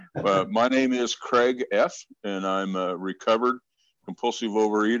My name is Craig F., and I'm a recovered compulsive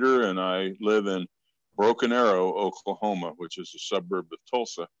overeater, and I live in Broken Arrow, Oklahoma, which is a suburb of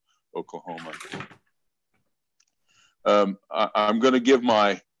Tulsa, Oklahoma. I'm going to give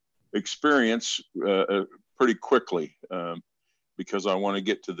my experience pretty quickly because I want to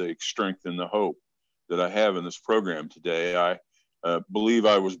get to the strength and the hope that I have in this program today. I believe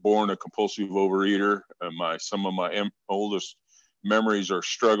I was born a compulsive overeater. Some of my oldest memories are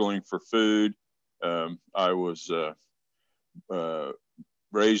struggling for food. I was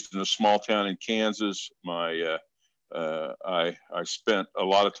raised in a small town in Kansas. I spent a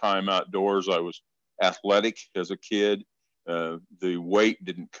lot of time outdoors. I was athletic as a kid. The weight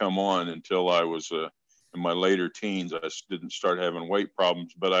didn't come on until I was in my later teens. I didn't start having weight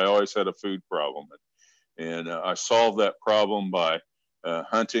problems, but I always had a food problem. And I solved that problem by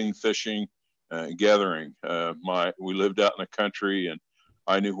hunting, fishing, gathering. We lived out in the country, and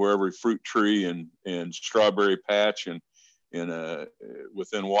I knew where every fruit tree and strawberry patch and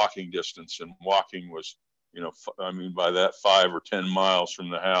within walking distance. And walking was, by that 5 or 10 miles from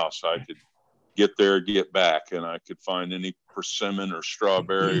the house, I could get there, get back, and I could find any persimmon or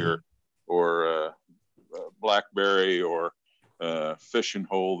strawberry or blackberry or fishing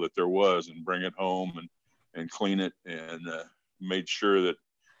hole that there was, and bring it home and clean it, and made sure that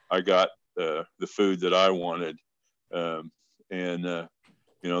I got the food that I wanted.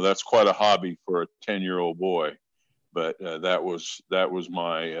 That's quite a hobby for a 10-year-old boy, but that was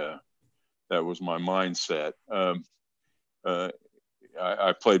my mindset.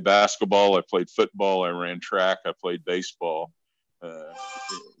 I played basketball, I played football, I ran track, I played baseball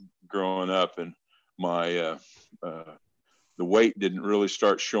growing up, and the weight didn't really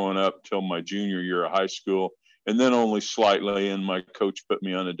start showing up till my junior year of high school, and then only slightly. And my coach put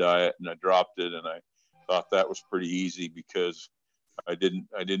me on a diet, and I dropped it, and I thought that was pretty easy because I didn't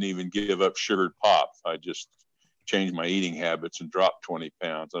even give up sugared pop. I just changed my eating habits and dropped 20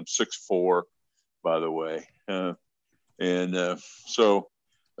 pounds. I'm 6'4", by the way.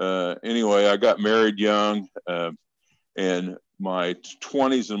 Anyway, I got married young, and my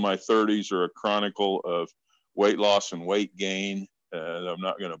 20s and my 30s are a chronicle of weight loss and weight gain that I'm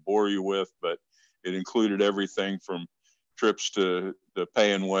not going to bore you with, but it included everything from trips to the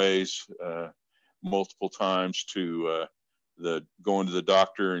pay-and ways multiple times to the going to the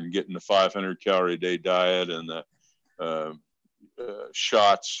doctor and getting the 500 calorie a day diet and the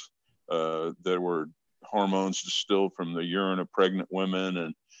shots that were hormones distilled from the urine of pregnant women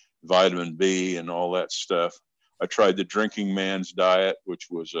and vitamin B and all that stuff. I tried the drinking man's diet, which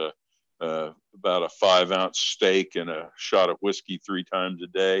was about a 5-ounce steak and a shot of whiskey 3 times a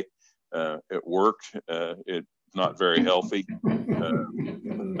day. It worked. It's not very healthy.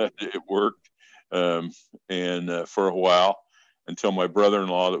 It worked. For a while, until my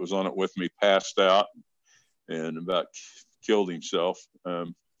brother-in-law that was on it with me passed out and about killed himself.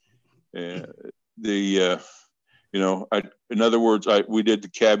 In other words, we did the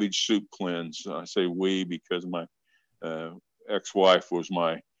cabbage soup cleanse. I say we because my ex-wife was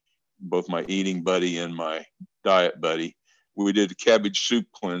both my eating buddy and my diet buddy. We did the cabbage soup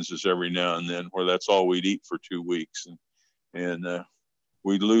cleanses every now and then, where that's all we'd eat for 2 weeks, and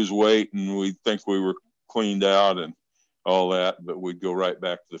we'd lose weight and we'd think we were cleaned out and all that, but we'd go right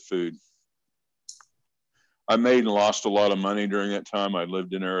back to the food. I made and lost a lot of money during that time. I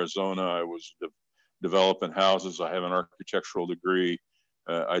lived in Arizona. I was developing houses. I have an architectural degree.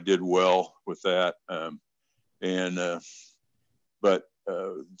 I did well with that. But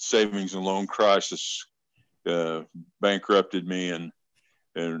savings and loan crisis bankrupted me, and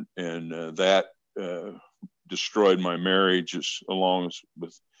that destroyed my marriage along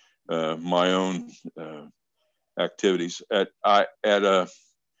with my own activities.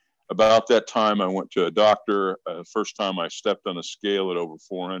 About that time, I went to a doctor. First time I stepped on a scale at over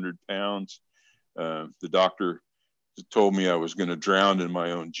 400 pounds. The doctor told me I was going to drown in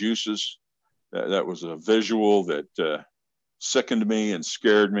my own juices. That was a visual that sickened me and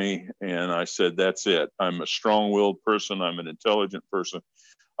scared me. And I said, that's it. I'm a strong-willed person. I'm an intelligent person.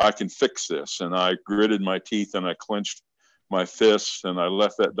 I can fix this. And I gritted my teeth and I clenched my fists, and I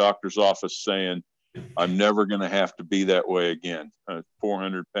left that doctor's office saying, I'm never going to have to be that way again.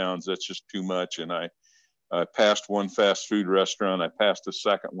 400 pounds, that's just too much. And I passed one fast food restaurant. I passed a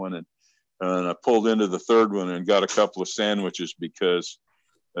second one, and I pulled into the third one and got a couple of sandwiches because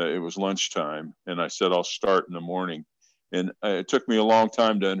it was lunchtime. And I said, I'll start in the morning. And it took me a long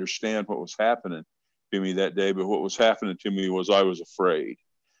time to understand what was happening to me that day. But what was happening to me was I was afraid.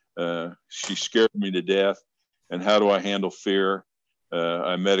 She scared me to death. And how do I handle fear?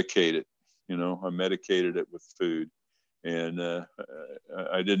 I medicate it. I medicated it with food. And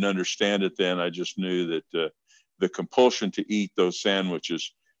I didn't understand it then. I just knew that the compulsion to eat those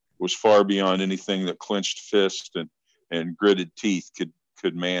sandwiches was far beyond anything that clenched fist and gritted teeth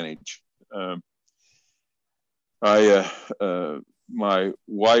could manage. My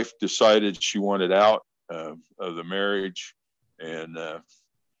wife decided she wanted out of the marriage, and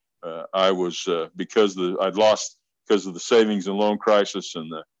I was because I'd lost because of the savings and loan crisis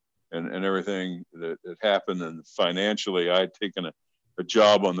and everything that happened, and financially I had taken a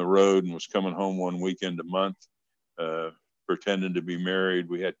job on the road and was coming home one weekend a month, pretending to be married.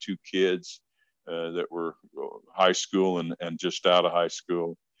 We had 2 kids that were high school and just out of high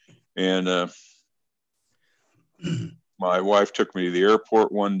school, and my wife took me to the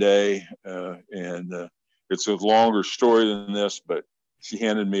airport one day, and it's a longer story than this, but she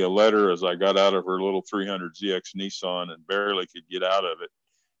handed me a letter as I got out of her little 300ZX Nissan and barely could get out of it.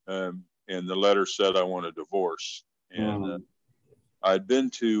 And the letter said, I want a divorce. And I'd been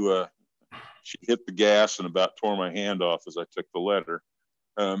to, she hit the gas and about tore my hand off as I took the letter.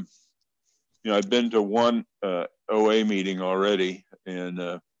 I'd been to one OA meeting already,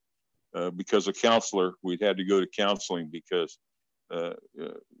 and because a counselor, we'd had to go to counseling because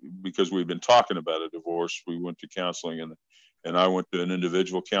we'd been talking about a divorce. We went to counseling, and I went to an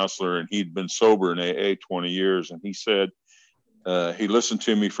individual counselor, and he'd been sober in AA 20 years. And he said, he listened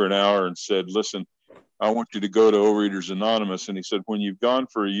to me for an hour and said, listen, I want you to go to Overeaters Anonymous. And he said, when you've gone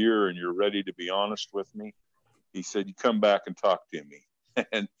for a year and you're ready to be honest with me, he said, you come back and talk to me.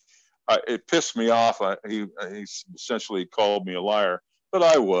 And it pissed me off. He essentially called me a liar, but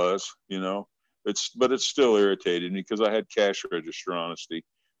I was, but it still irritated me because I had cash register honesty,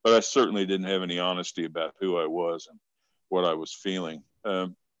 but I certainly didn't have any honesty about who I was and what I was feeling.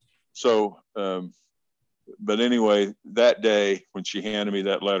 But anyway, that day when she handed me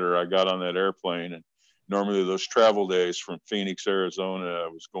that letter, I got on that airplane, and normally those travel days from Phoenix, Arizona, I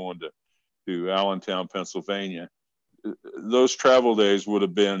was going to Allentown, Pennsylvania. Those travel days would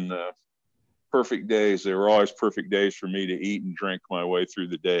have been perfect days. They were always perfect days for me to eat and drink my way through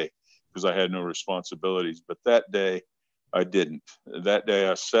the day because I had no responsibilities. But that day I didn't. That day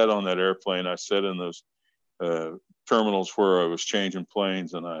I sat on that airplane. I sat in those terminals where I was changing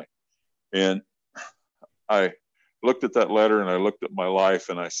planes, and I looked at that letter and I looked at my life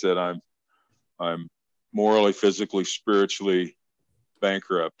and I said, I'm morally, physically, spiritually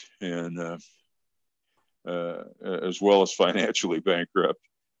bankrupt, and as well as financially bankrupt.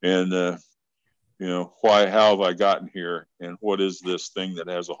 And how have I gotten here, and what is this thing that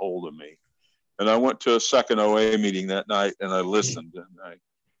has a hold of me? And I went to a second OA meeting that night, and I listened. And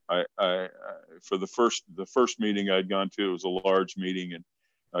I for the first meeting I'd gone to, it was a large meeting, and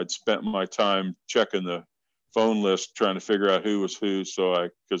I'd spent my time checking the phone list trying to figure out who was who,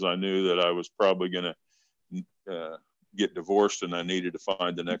 because I knew that I was probably going to get divorced, and I needed to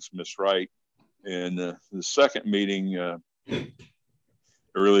find the next Miss Right. And the second meeting, it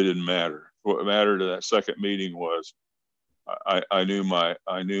really didn't matter. What mattered to that second meeting was I knew my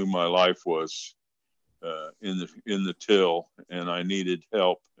life was in the till, and I needed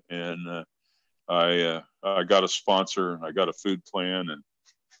help. And I got a sponsor, I got a food plan,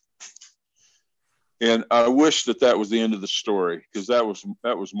 and I wish that was the end of the story, because that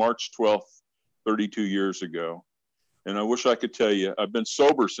was March 12th, 32 years ago. And I wish I could tell you I've been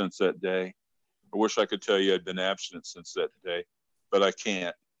sober since that day. I wish I could tell you I'd been abstinent since that day, but I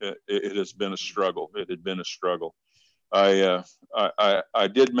can't. It has been a struggle. It had been a struggle. I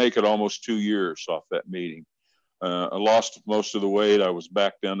did make it almost 2 years off that meeting. I lost most of the weight. I was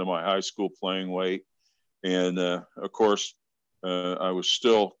back down to my high school playing weight. And of course, I was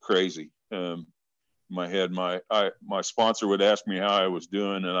still crazy. My head, my sponsor would ask me how I was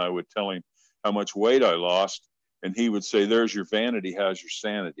doing, and I would tell him how much weight I lost. And he would say, there's your vanity. How's your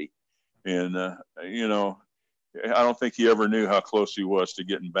sanity? And, I don't think he ever knew how close he was to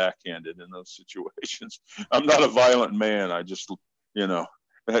getting backhanded in those situations. I'm not a violent man. I just,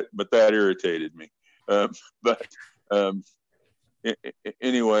 but that irritated me.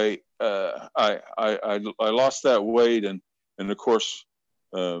 Anyway, I lost that weight, and of course,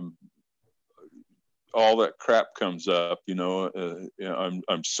 all that crap comes up.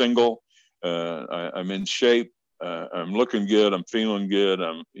 I'm single. I'm in shape. I'm looking good. I'm feeling good.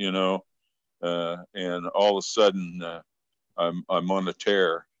 And all of a sudden, I'm on a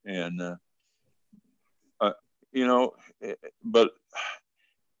tear, and but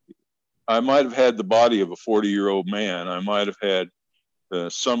I might have had the body of a 40-year-old man. I might have had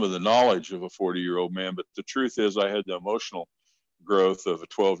some of the knowledge of a 40-year-old man, but the truth is, I had the emotional growth of a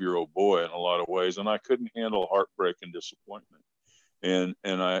 12-year-old boy in a lot of ways, and I couldn't handle heartbreak and disappointment.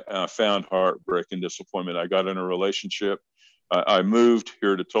 I found heartbreak and disappointment. I got in a relationship. I moved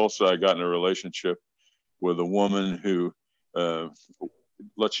here to Tulsa. I got in a relationship with a woman who,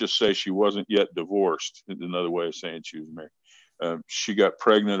 let's just say she wasn't yet divorced. Another way of saying she was married. She got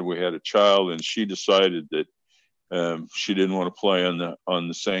pregnant. We had a child, and she decided that she didn't want to play on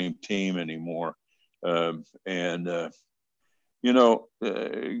the same team anymore. God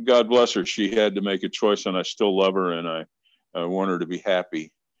bless her. She had to make a choice, and I still love her, and I want her to be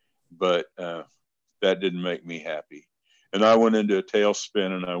happy. But that didn't make me happy. And I went into a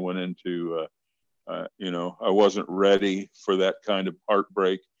tailspin, and I went into, I wasn't ready for that kind of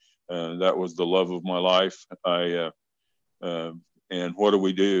heartbreak. That was the love of my life. And what do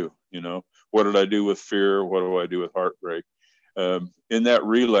we do? What did I do with fear? What do I do with heartbreak? In that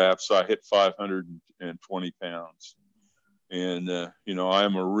relapse, I hit 520 pounds. And, I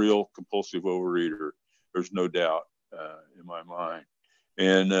am a real compulsive overeater. There's no doubt in my mind.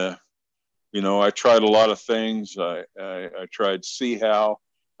 And, I tried a lot of things. I tried See How.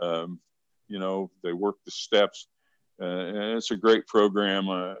 They work the steps. And it's a great program,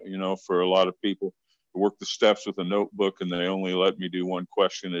 for a lot of people. I work the steps with a notebook, and they only let me do one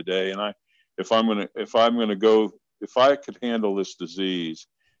question a day. And if I could handle this disease,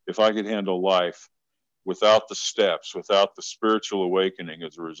 if I could handle life without the steps, without the spiritual awakening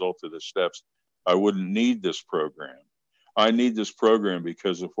as a result of the steps, I wouldn't need this program. I need this program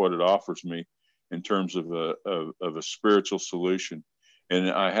because of what it offers me in terms of a spiritual solution. And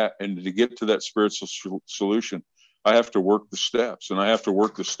and to get to that spiritual solution, I have to work the steps, and I have to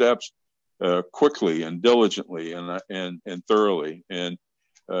work the steps quickly and diligently and thoroughly. And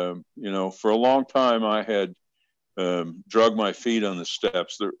for a long time, I had drug my feet on the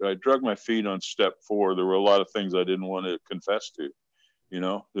steps. I drug my feet on step 4. There were a lot of things I didn't want to confess to.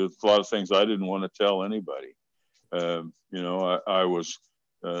 There's a lot of things I didn't want to tell anybody. I was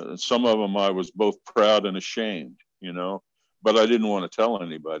some of them I was both proud and ashamed. But I didn't want to tell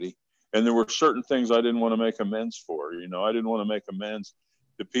anybody. And there were certain things I didn't want to make amends for. I didn't want to make amends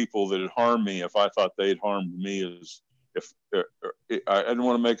to people that had harmed me if I thought they'd harmed me. I didn't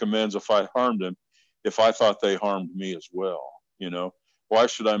want to make amends if I harmed them, if I thought they harmed me as well. Why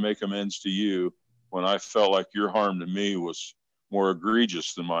should I make amends to you when I felt like your harm to me was more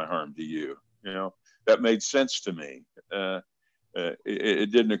egregious than my harm to you? That made sense to me.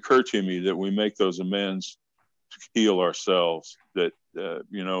 It didn't occur to me that we make those amends to heal ourselves, that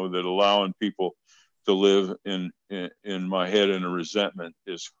that allowing people to live in my head in a resentment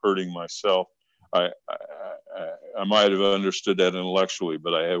is hurting myself. I might have understood that intellectually,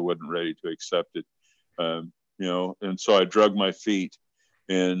 but I wasn't ready to accept it. And so I drug my feet,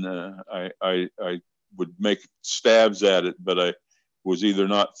 and I would make stabs at it, but I was either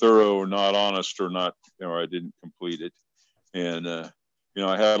not thorough or not honest or I didn't complete it. And I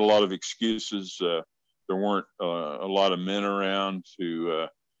had a lot of excuses. There weren't a lot of men around to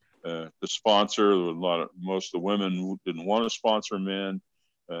sponsor. There was most of the women didn't want to sponsor men.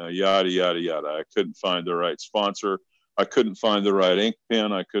 Yada yada yada. I couldn't find the right sponsor. I couldn't find the right ink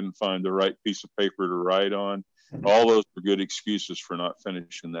pen. I couldn't find the right piece of paper to write on. All those were good excuses for not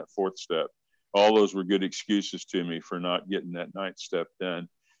finishing that 4th step. All those were good excuses to me for not getting that 9th step done.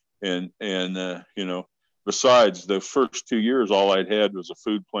 And besides, the first 2 years, all I'd had was a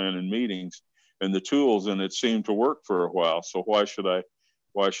food plan and meetings and the tools, and it seemed to work for a while. So why should I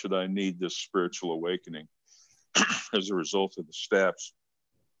need this spiritual awakening as a result of the steps?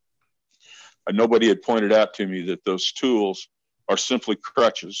 Nobody had pointed out to me that those tools are simply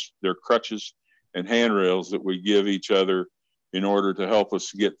crutches. They're crutches and handrails that we give each other in order to help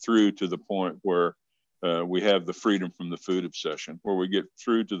us get through to the point where we have the freedom from the food obsession, where we get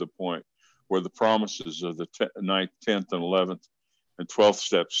through to the point where the promises of the 9th, 10th, and 11th and 12th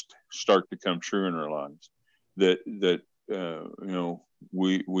steps start to come true in our lives.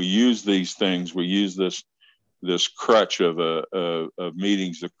 We use these things. We use this crutch of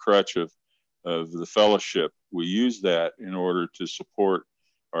meetings, the crutch of the fellowship. We use that in order to support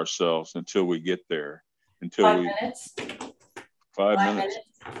ourselves until we get there. 5 minutes. 5 minutes.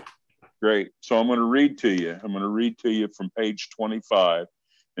 Great. So I'm going to read to you. I'm going to read to you from page 25,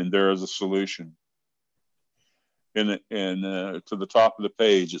 and there is a solution. And to the top of the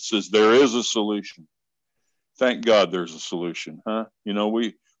page, it says, there is a solution. Thank God there's a solution, huh?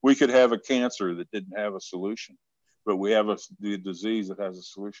 We could have a cancer that didn't have a solution, but we have the disease that has a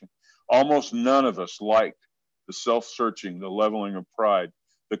solution. Almost none of us liked the self-searching, the leveling of pride,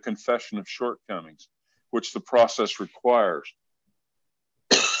 the confession of shortcomings, which the process requires.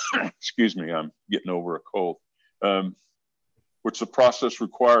 Excuse me, I'm getting over a cold. Which the process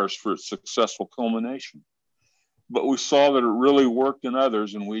requires for its successful culmination. but we saw that it really worked in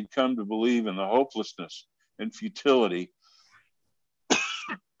others, and we'd come to believe in the hopelessness and futility.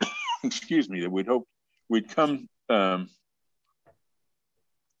 Excuse me, that we'd come to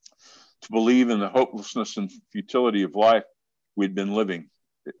believe in the hopelessness and futility of life we'd been living.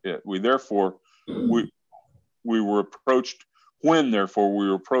 We were approached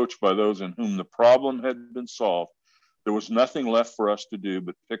by those in whom the problem had been solved. There was nothing left for us to do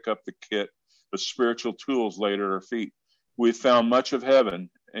but pick up the kit, the spiritual tools laid at our feet. We found much of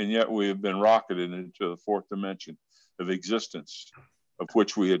heaven, and yet we have been rocketed into the fourth dimension of existence, of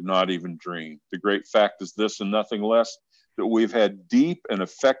which we had not even dreamed. The great fact is this, and nothing less, that we've had deep and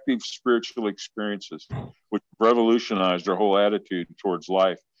effective spiritual experiences, which revolutionized our whole attitude towards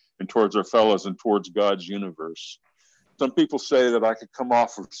life and towards our fellows and towards God's universe. Some people say that I could come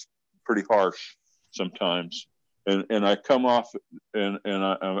off pretty harsh sometimes, and I come off, and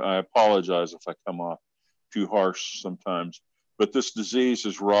I apologize if I come off too harsh sometimes. But this disease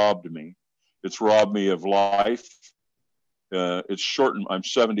has robbed me. It's robbed me of life. It's shortened. I'm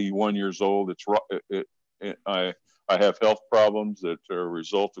 71 years old. I have health problems that are a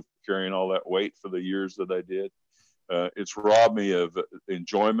result of carrying all that weight for the years that I did. It's robbed me of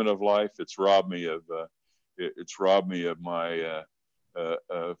enjoyment of life. It's robbed me of my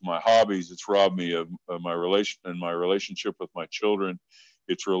hobbies. It's robbed me of my relationship with my children.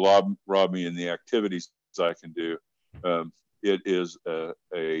 It's robbed me in the activities I can do. It is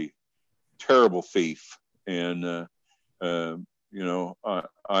a terrible thief, and I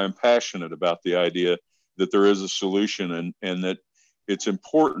am passionate about the idea that there is a solution, and that it's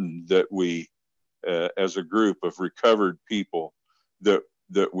important that we, as a group of recovered people, that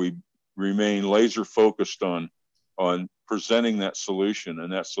we remain laser focused on presenting that solution,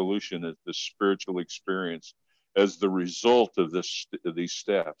 and that solution is the spiritual experience as the result of these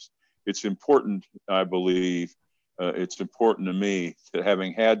steps. It's important, I believe, it's important to me that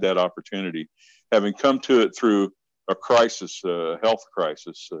having had that opportunity, having come to it through a crisis, a health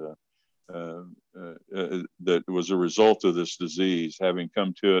crisis, that was a result of this disease, having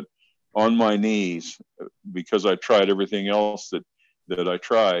come to it on my knees because I tried everything else that I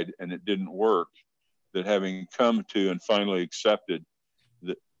tried and it didn't work, that having come to and finally accepted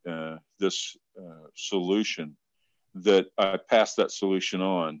this solution, that I pass that solution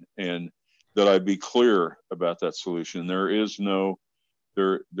on, and that I be clear about that solution.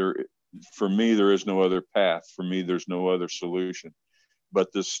 For me, there is no other path. For me, there's no other solution.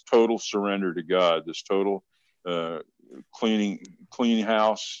 But this total surrender to God, this total clean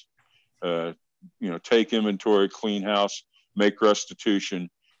house, take inventory, clean house, make restitution,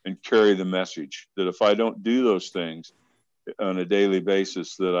 and carry the message. That if I don't do those things on a daily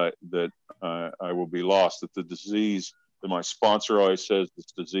basis, that I will be lost. That the disease, that my sponsor always says,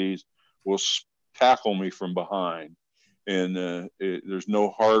 this disease will tackle me from behind. And there's no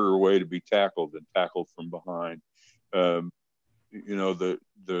harder way to be tackled than tackled from behind. The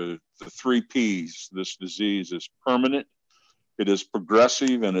 3 P's, this disease is permanent, it is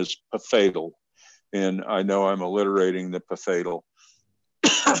progressive, and is fatal. And I know I'm alliterating the fatal,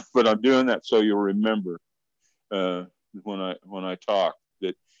 but I'm doing that so you'll remember when I talk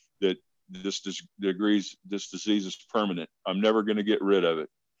that this disease is permanent. I'm never going to get rid of it.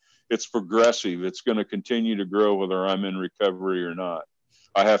 It's progressive. It's going to continue to grow whether I'm in recovery or not.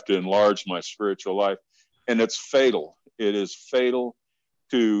 I have to enlarge my spiritual life, and it's fatal. It is fatal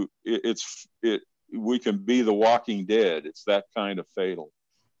to we can be the walking dead. It's that kind of fatal.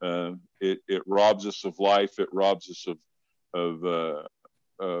 It robs us of life. It robs us of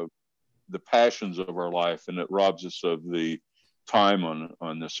the passions of our life, and it robs us of the time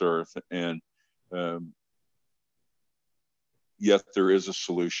on this earth. And yet there is a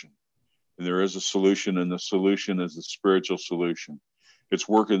solution. And there is a solution, and the solution is the spiritual solution. It's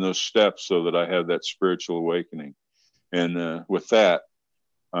working those steps so that I have that spiritual awakening. And with that,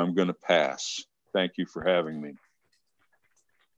 I'm going to pass. Thank you for having me.